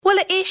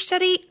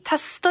Géisteí tá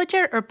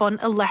studiar ar bun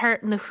a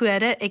lethir na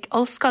chuire ag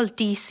Ollscoil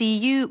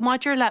DCU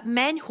maidir le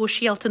men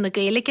hóisialta na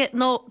Gaeilge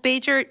nó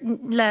beidir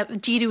le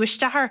díú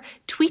isteair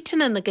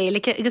tweetanna na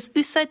Gaeilge agus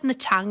úsáid na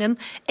teangan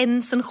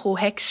in san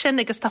chóheic sin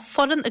agus tá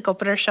foran a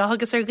gobar seo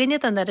agus ar gine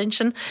an arin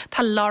sin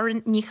tá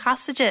lárin ní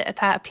chasaide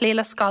atá a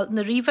pléile sáil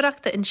na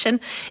ríomhreachta in sin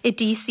i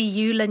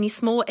DCU le níos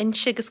mó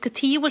inse agus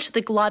gotíhil se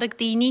de gládag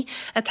daoine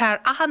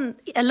atá ahan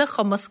ile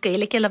chumas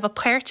Gaeilge le bh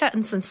péirte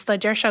in san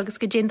studiar se agus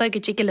go dénda go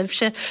dtí go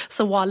libhse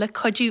sa bhála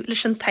codú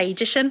leis an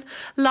taide sin,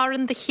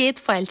 Lauren de chéad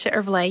fáilte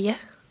ar bhléie.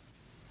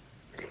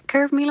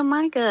 Curve míle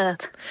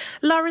maigad.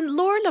 Lauren,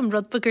 lórlam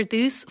rud bagur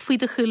dús faoi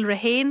de chuil ra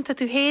héin, tá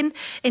tú héin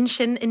in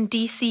sin in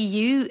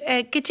DCU.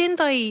 Go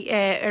dtí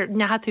ar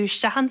nehatú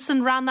stehan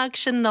san ranag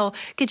sin nó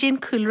go dtí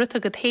coolrat a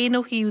go héin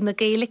ó hiú na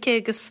Gaeilge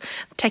agus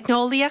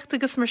technoliacht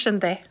agus mar sin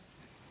de.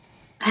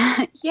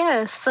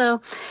 Yeah, so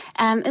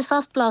is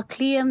as blá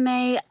clia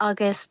mé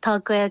agus tá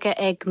Gaeilge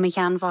ag me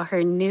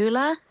cheanmháthair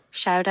nula.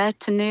 Shout out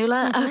to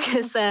Nula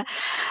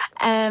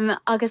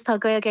agus tá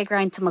Gaeilge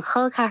graint mo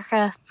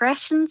chulcacha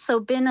freisin so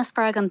bin a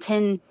sprag an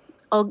tin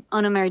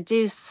an mer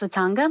dús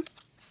satanga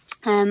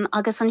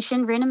agus an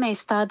sin rinne mé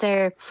stad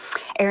ar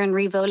an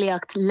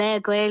rivoliacht le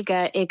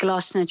Gaeilge i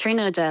glas na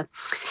trinode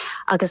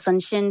agus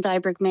an sin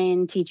daibrig mé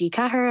an TG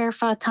Cahir ar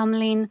fa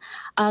tamlín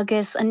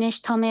agus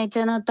anis tá mé ag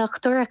denna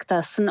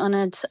doctorachta san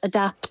anad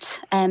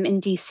adapt in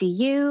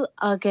DCU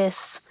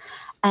agus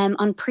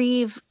an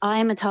príomh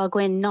aimimetá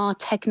gin ná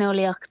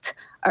technoliacht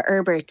ar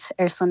Herbert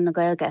ar san na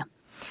Gaeilge.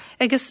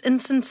 Agus in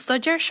san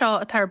studiar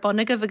seo a tar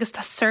bonagah agus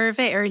tá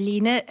survey ar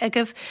líne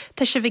agah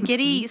tá se bh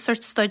géirí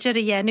sort studiar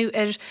a dhéanú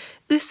ar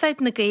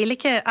úsáid na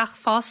Gaeilge ach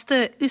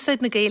fásta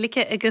úsáid na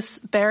Gaeilge agus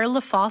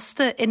béirle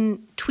fásta in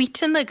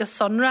tweetan agus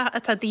sonra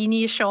a tá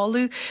daoine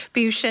seáú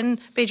bú sin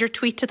beidir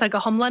tweetet a go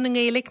homlan na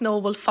Gaeilge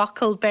nó bhfuil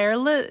facail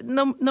béirle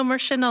nó mar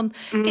sin an.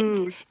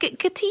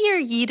 Gotí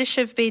ar dhíide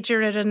sibh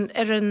beidir ar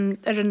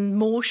an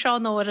mó seo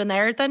nó ar an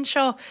airdan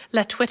seo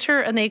le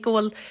Twitter an é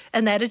gohfuil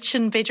an airid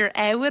sin beidir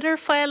éhar ar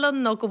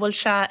fáilan nó go bhfuil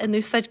se in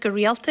úsáid go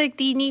rialta ag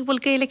daoine bhfuil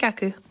Gaeilge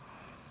acu.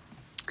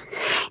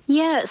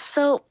 Yeah,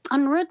 so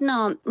an rud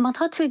ná má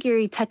tá tú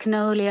géirí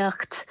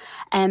technoliacht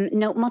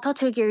nó má tá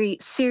tú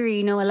géirí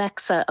Siri nó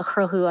Alexa a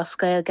chruthú as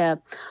Gaeilge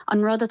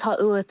an rud atá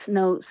uat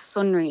nó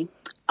sunraí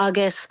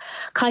agus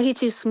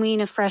caithfidh tú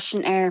smaoine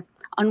freisin ar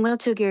an bhfuil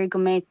tú géirí go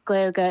méid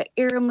Gaeilge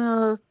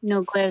iarmúil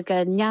nó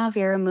Gaeilge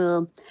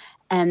neamhiarmúil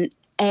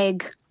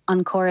ag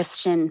an choras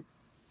sin.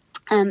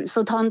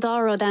 So tá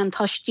dárad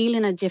tá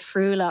stílanna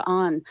difriúla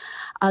an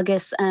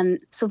agus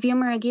so bhí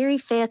mar a géirí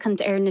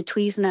fécant ar na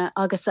tweetna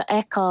agus a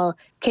eáil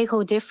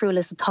cécho difriúil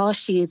is atá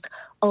siad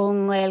ó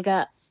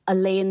Gaeilge a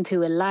léon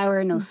tú i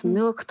leabhar nó san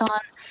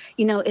nuachtáin.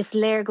 You know, is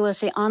léir gohfuil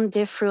sé an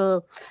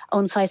difriúil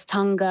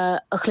ónsáistanga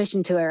a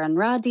chlisin tú ar an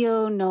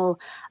radio nó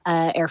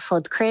ar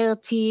fud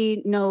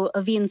creaaltaí nó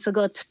a bhíonn sa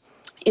gut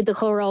i de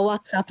chórá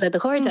WhatsApp le de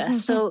chuirde.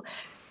 So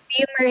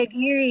Bhí mar ag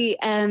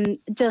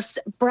géirí just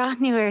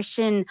brathnú ar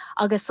sin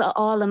agus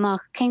áil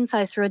amach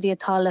céimáis rudí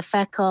atá le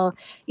feicáil,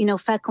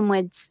 feicim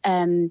muid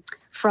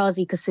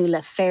frásí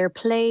cosúla fair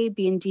play,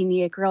 bíon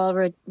daoine ag rá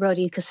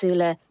rudí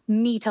cosúla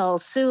mítáil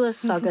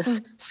suas agus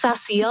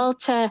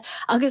sasaíalta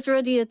agus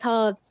rudí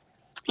atá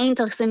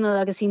Aintach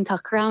simú agus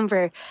ítach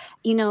granver,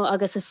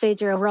 agus is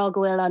féidir a rá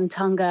gohfuil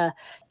antanga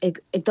ag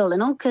dul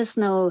an oncas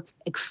nó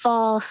ag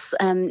fás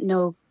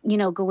nó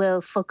go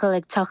bhfuil focail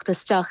ag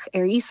teachtasteach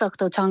ar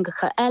ísachta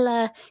tangacha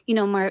eile,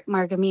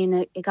 mar go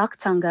mína ag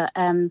achtanga.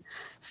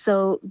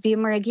 So bhí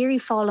mar a géirí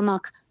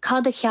fálamach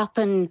cad a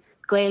cheapan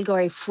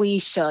Gaeilgeoirí faoi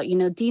seo,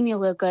 daoine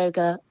bhfuil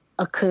Gaeilge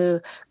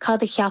acu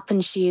cad a cheapan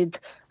siad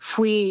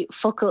faoi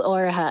focail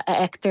áirithe a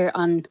ectar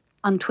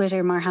an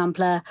Twitter mar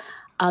hampla.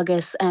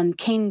 Agus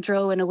céim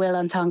dro in a bhfuil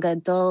antanga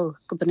dul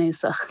go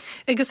banúsach.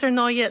 Agus ar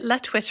náide le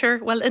Twitter,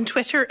 well in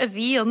Twitter a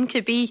bhíon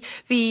cibí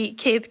bhí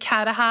céad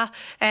caratha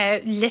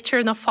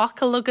litir na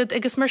focail agad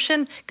agus mar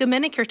sin go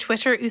minic ar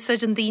Twitter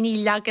úsáid an daoine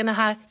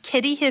leganatha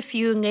cirithe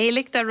fiú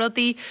Gaeilge de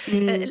rudaí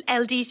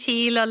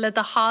LDT le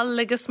de hall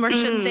agus mar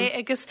sin dé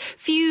agus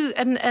fiú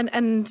an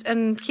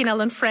cíál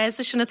an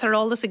fréise sin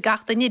atarrálas a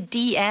gatainine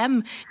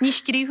DM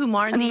níos gríú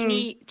mar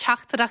daoine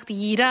teachtarach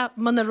díra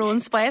man a rón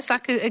spáis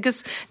acu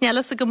agus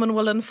nelas a go man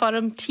bhfuil an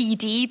forum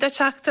TD de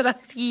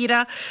teachtarach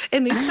díra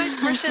in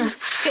úsáid mar sin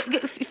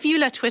fiú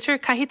le Twitter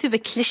caithfidh tú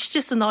bheith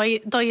cliste an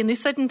dá in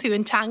úsáidan tú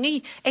an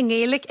teangaí in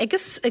Gaeilge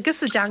agus a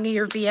deangaí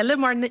ar bhéile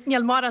mar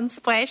neall mar an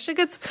spáis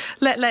agad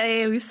le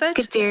é úsáid.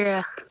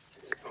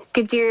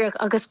 Gedíireach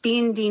agus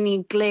bíon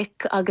daoine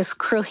glic agus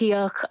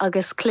cruthíoch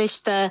agus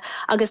cliste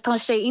agus tá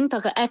sé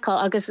iontacha eáil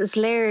agus is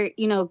léir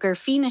gur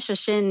fine se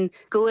sin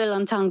go bhfuil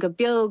antanga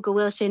beag go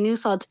bhfuil sé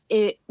núsáid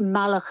i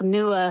meallach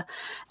nua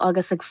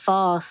agus ag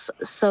fás.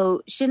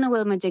 So sinna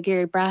bhfuil me de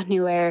géirí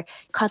brathnú ar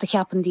cad a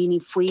cheapan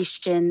daoine faoi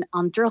sin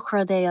an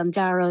drochradé an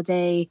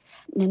dearadé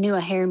na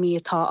nua hairmí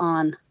atá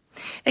an.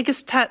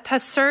 Agus tá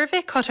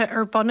survey cotta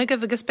ar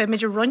bonagah agus be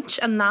meidir runt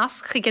an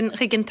nasc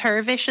chugin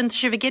turvis an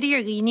si bh géirí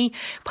ar ghine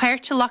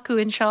páirte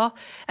lacuúin seo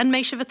an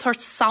mééis se bh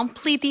tuairt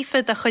samplaí dífa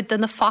a chud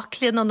den na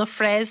faclíonn an na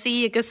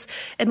frésaí agus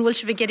an bhfuil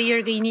se bh géirí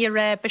ar ghine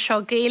ré be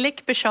seo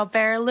Gaelic, be seo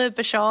Berle,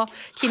 be seo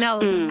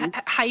cíál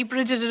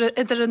hybrid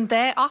idir an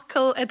dé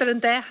acail idir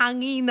an dé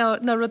hangí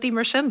na rudí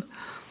mar sin.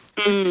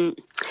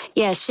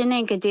 Yeah,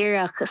 sinnig go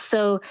ddíireach.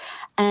 So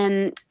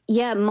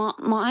yeah,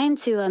 má ein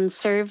tú an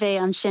survey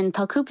an sin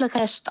tá cúpla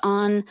ceist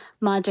an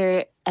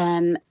maidir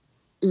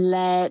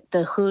le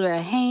de chuúir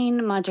a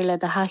hain, maidir le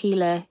de haí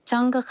le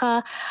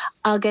teangacha,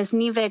 agus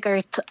ní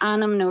bheith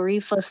anam nó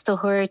rifos do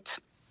thuirt.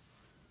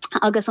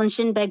 Agus an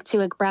sin beg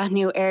tú ag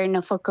brathnú ar na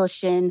focail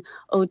sin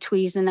ó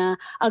tweesanna,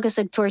 agus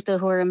ag tuairta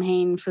thuairm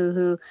hain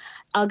fuhu.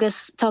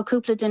 Agus tá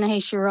cúpla duine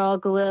hééis se rá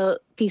go bhfuil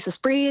pí a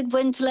spríad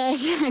buint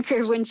leis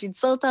gur bhain siad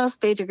soltas,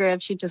 beidir go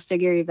raibh si just a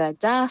gurí bheith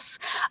das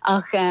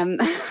ach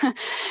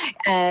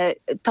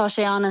tá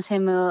sé anas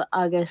himú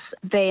agus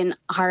bhéin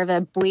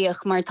Harbheith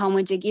buíoch mar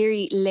támuid ag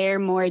géirí léir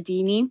mór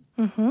daoine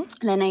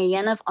lena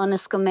dhéanamh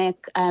anas go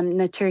mbeidh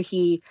na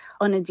tuirthaí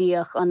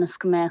onadíoch anas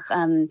go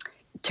mbeidh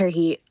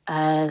turthaí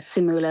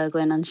simúla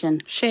gin an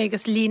sin. Sé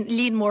agus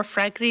líon mór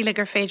freigraí le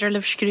gur féidir leh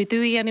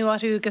scrúdúí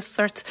anúharú agus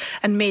sort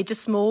an méidir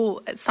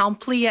smó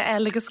samplaí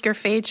eile agus gur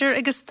féidir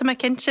agus tá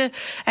cinnte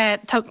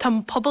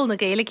tá pobl na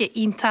Gaeilge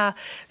ionta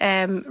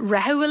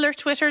rathúil ar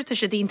Twitter, tá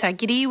siad ionta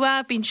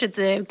gríomha, bíonn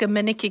siad go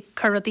minic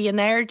chuirí an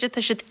airde, tá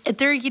siad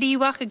idir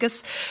gríomhach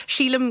agus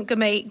sílam go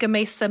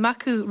mé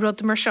samachú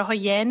rud mar seo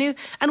dhéanú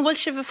an bhfuil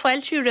si bh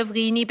foiilú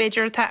rahghíní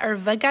beidir tá ar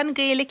bhegan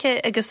Gaeilge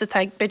agus a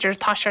beidir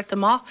táseart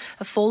amach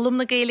a fólam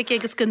na Gaeilge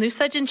agus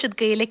núsaidir siad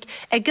Gaelic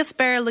agus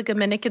Berle go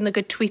minic in na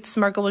go tweets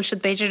mar gohfuil siad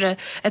beidir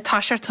a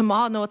táseart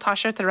amá nó a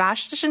táseart a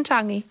ráiste sin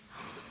tangaí.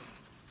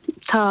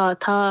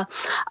 Tá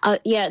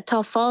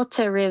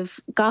fáilte rih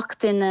gach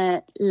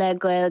duine le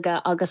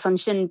Gaeilge agus an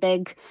sin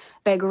beg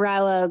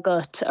rá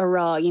agat a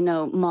rá,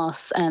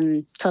 más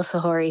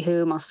tosathirí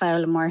hu, más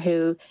fáil mar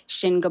hu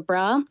sin go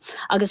bra.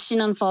 Agus sin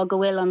an fá go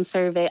bhfuil an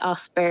survey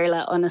as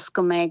Berle anas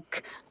go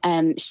mbeidh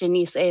sin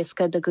níos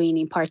éasca de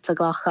gooine páirte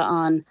ghlacha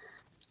an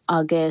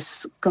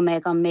agus go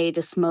mbeidh an méid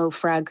is mó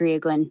freigraí a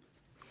gin.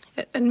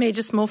 An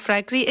méidir smó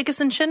freigraí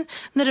agus an sin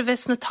na a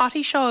bheits na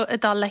taí seo a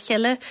dá le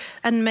chéile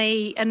an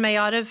mé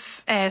áibh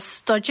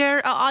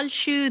studiir a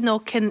áilsiú nó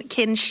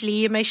cin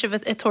slí mé se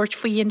bh i tuairt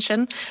faoíon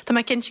sin. Tá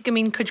mai cinnte go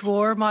mín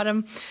chudhór mar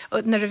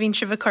na a bhín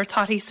se bh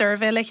chuirtaí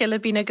survey le chéile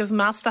bína go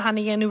meas a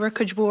hana dhéanúar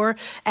chudhór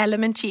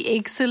elementí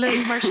éagsúla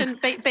mar sin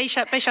bé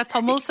se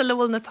tomul sa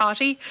lehfuil na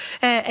taí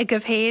a go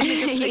bhhéin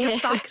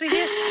agus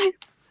sacraí.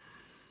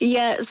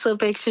 Yeah, so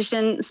big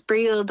sin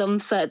spríal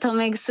domsa. Tá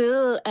méid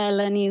súil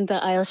leníon de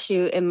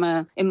ailsiú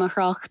ima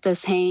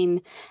chrochtas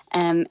hain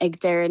ag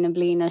deir na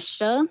bliana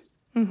seo.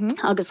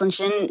 Agus an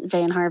sin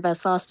bheith an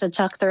Harbheith sásta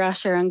teachtar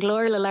asir an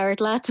glóir le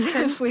leirt leat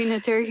faoine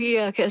tuirthaí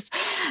agus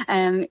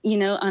an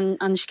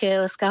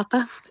scéal a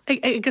scapa.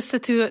 Agus tá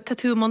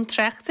tú man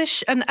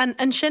treachtais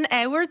an sin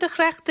éhar de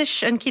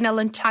chreachtais an cíál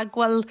an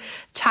teagháil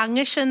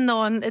teanga sin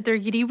nó an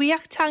idir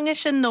gríomhaíocht teanga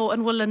sin nó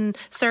an bhfuil an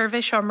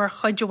service or mar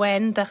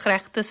chuidhhain de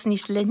chreachtas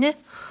níos linne?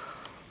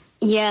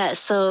 Yeah,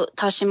 so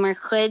tá sin mar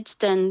chud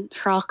den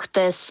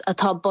throchtas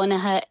atá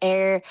bunathe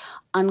ar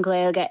an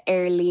Gaeilge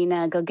ar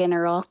lína go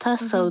generalta,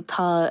 so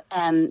tá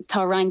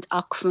roint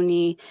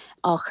achfuní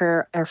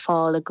achar ar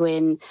fáil a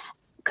gcuin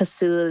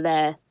cosúil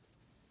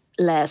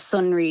le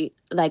sunraí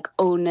like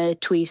óna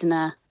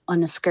tweetanna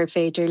an scur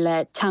féidir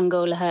le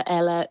tangólathe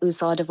eile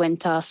úsáid a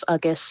bhaintas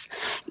agus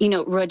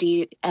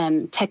rudí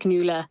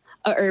technúla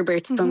a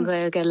Herbert don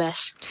Gaeilge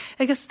leis.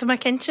 Agus tá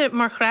cinnte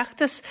mar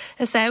chreachtas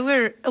is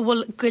éhar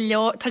bhfuil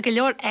tá go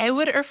leor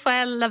éhar ar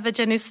fáil le bheith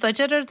genú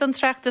studidir don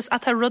treachtas a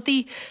tá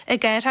rudaí a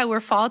gcéirtha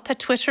ar fád tá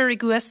Twitter i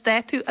gúas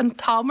déú an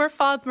támar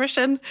fád mar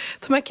sin.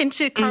 Tá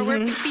cinnte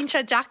carhar bín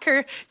se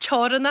Jackar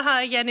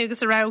teirannathe dhéanú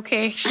agus a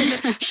rácé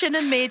sin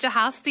an méid a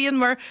hastííon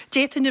mar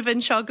détain a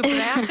bhain seo go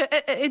breach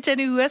i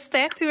genú úas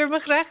déú ar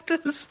mar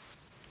chreachtas.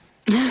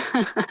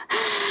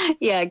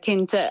 Yeah,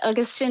 cinnte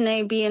agus sin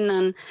é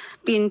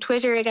bíon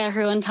Twitter ag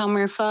athú an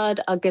tamar fad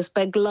agus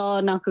beag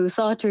lá nach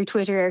úsátar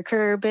Twitter ar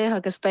curbe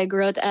agus beag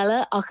rud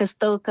eile agus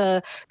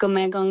dócha go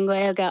méid an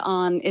Gaeilge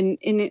an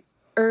in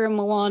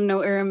amháin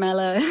nó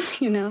meile,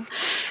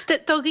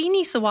 Tá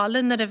ghíní sa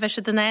bháilin na a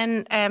bheise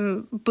den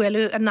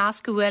buú a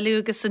nasca bhfuú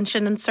agus an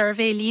sin an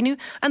survey línu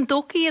an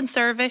dócaí an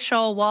survey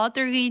seo bhád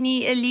ar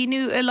ghíní i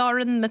línu i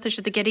láran me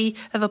si de geirí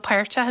a bh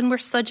páirte an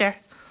bhuiir studiir.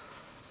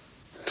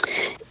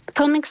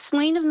 Tá ag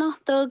smaoinmh nach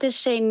dógus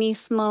sé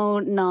níos mó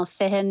ná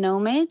 20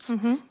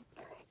 nóméid.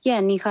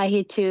 Yeah, ní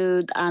chaithí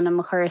tú anam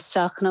a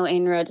chuiristeach nó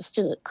aonrad. It's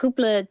just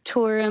cúpla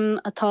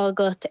túram atá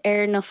agat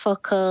ar na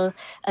focail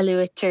a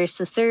luatar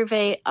sa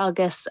survey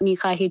agus ní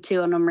chaithí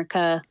tú an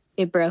America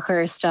ibre a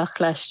chuiristeach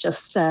leis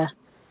just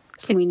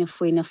smaoine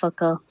faoine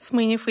focail.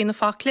 Smaoine faoine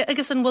focail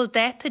agus an bhfuil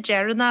déit a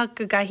dearanna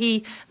go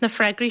gaithí na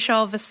freigraí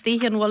seo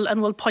bhistí an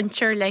bhfuil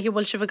pointir le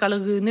bhfuil si bh gal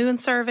gúnú an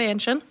survey an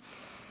sin.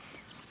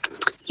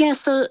 Yeah,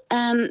 so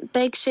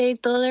beag sé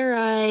 $1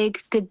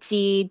 ag go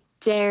dtí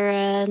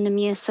deire na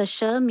míosa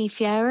seo mí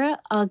fiara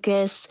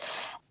agus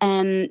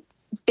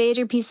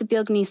beidir pí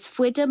beag níos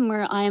fuide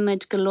mar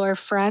aimimid golóir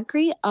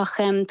freagraí ach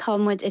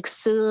támuid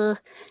agsúil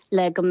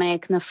le go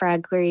méid na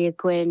freagraí a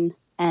gcuin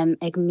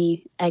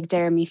ag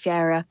deir mí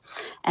fiara.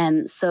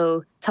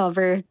 So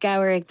tábhar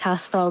gabhar ag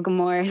tastal go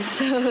mór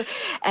so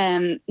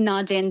ná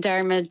déon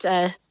dermid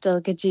dul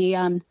go dtí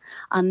an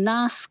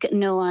nasc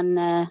nó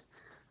an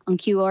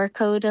QR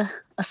code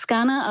a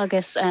scanna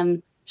agus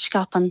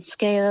scap an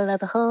scéile le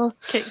a hall.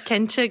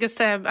 Kense agus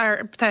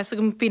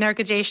gom bíar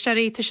go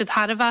déisteí tu sé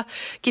Harbh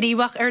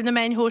goríhach ar na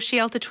main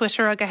hóisialta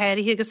Twitter a go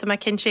héirí agus me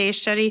cinse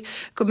éisteí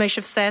go mééis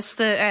sih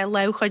sésta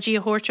lechaidí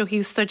a hort ó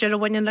hiústaidir a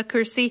bhaine le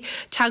cuasaí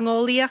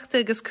teangóíoachta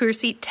agus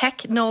cuasaí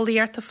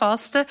technóíart a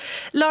fásta.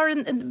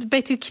 Lauren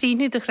be tú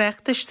críú de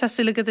chreachtas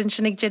tásúla go den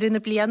sinnig deú na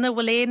blianana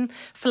bhfuil éon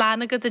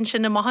fleanagad in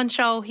sin na maihan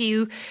seo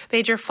hiú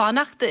beidir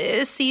fannacht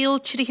síl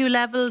tíú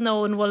level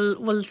nó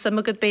bhfuil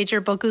samagad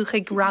beidir bagúch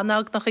ag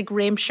ranag nach ag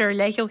réim sure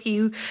le ó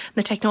hiú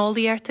na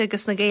technóíarta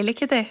agus na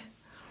Gaeilge de.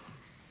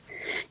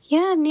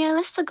 Ja, níl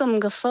is a gom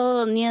go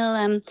fóil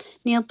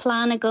níl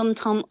plán a gom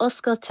tám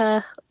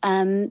oscailte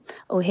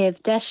ó heh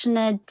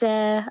deisina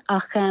de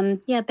ach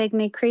beag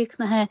mé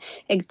críicnathe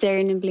ag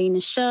deir na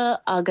bliana seo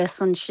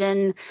agus an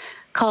sin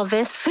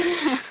Cávis.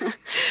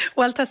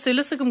 Well,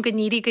 tásúlas a gom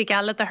gníí go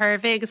geala a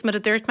Harbh agus mar a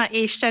dúirt ma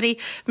éisteirí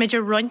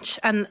méidir runt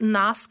an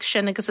nasc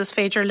sin agus is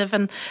féidir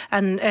livan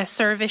an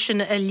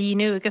servisin a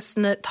líú agus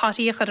na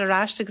táíoch a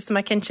ráist agus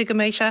me cinse go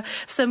méise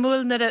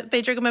samúil na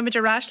beidir go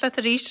méidir ráis le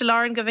a ríiste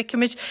lárin go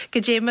bhiciimiid go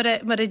dé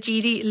mar a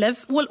ddíirí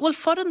liv. Bhfuil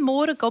for an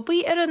mór a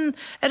gobaí ar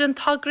an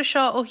tagra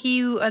seo ó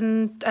hiú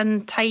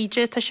an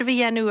taide tá se bhí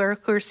dhéanú ar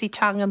cuasaí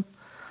teangan.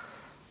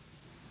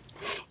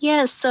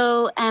 Yeah,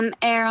 so an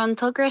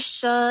tugra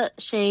seo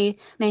sé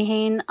mé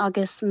héin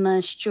agus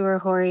me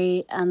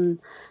stúrthirí an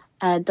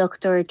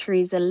Dr.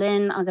 Theresa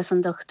Lynn agus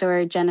an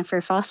Dr.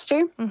 Jennifer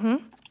Foster.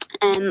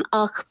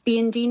 Ach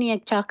bíon daoine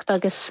ag teacht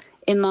agus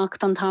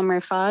imacht an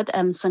tamar fad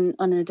san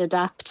an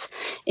adapt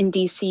in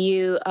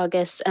DCU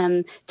agus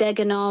de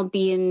ná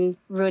bíon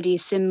rudí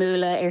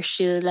simúla ar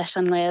siú leis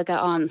an léige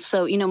an.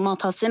 So,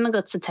 mátá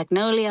simagad sa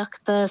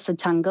technoliaachta, sa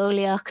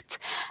tangóliacht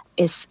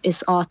is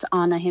áit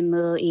anna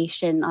himúil í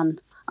sin an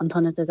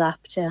tonna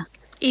adapt, yeah.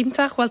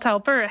 Ítach bhil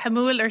tábar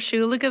hamúil ar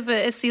siúlaga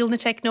bheith is síl na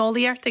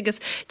technóíart agus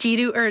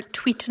díú ar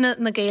tweetna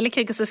na Gaeilge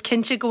agus is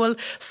cinse gohfuil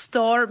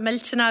stór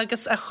milltena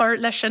agus a chur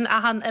leis sin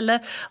ahan ile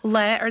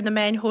le ar na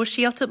main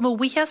hóisialta má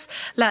bhuichas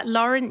le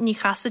Lauren ní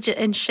chasaide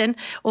in sin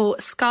ó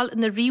scal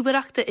na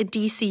ríhareachta i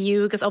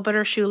DCU agus obair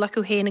ar siúla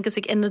go héana agus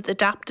ag inad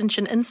adaptan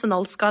sin in san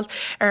olscal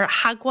ar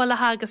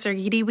hagháilethe agus ar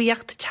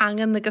ghríomhaíocht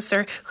teangan agus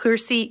ar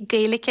chuirsaí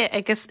Gaeilge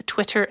agus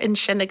Twitter in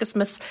sin agus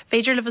mis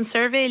féidir le an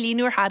survey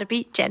líú ar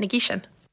Harbh Jenny sin.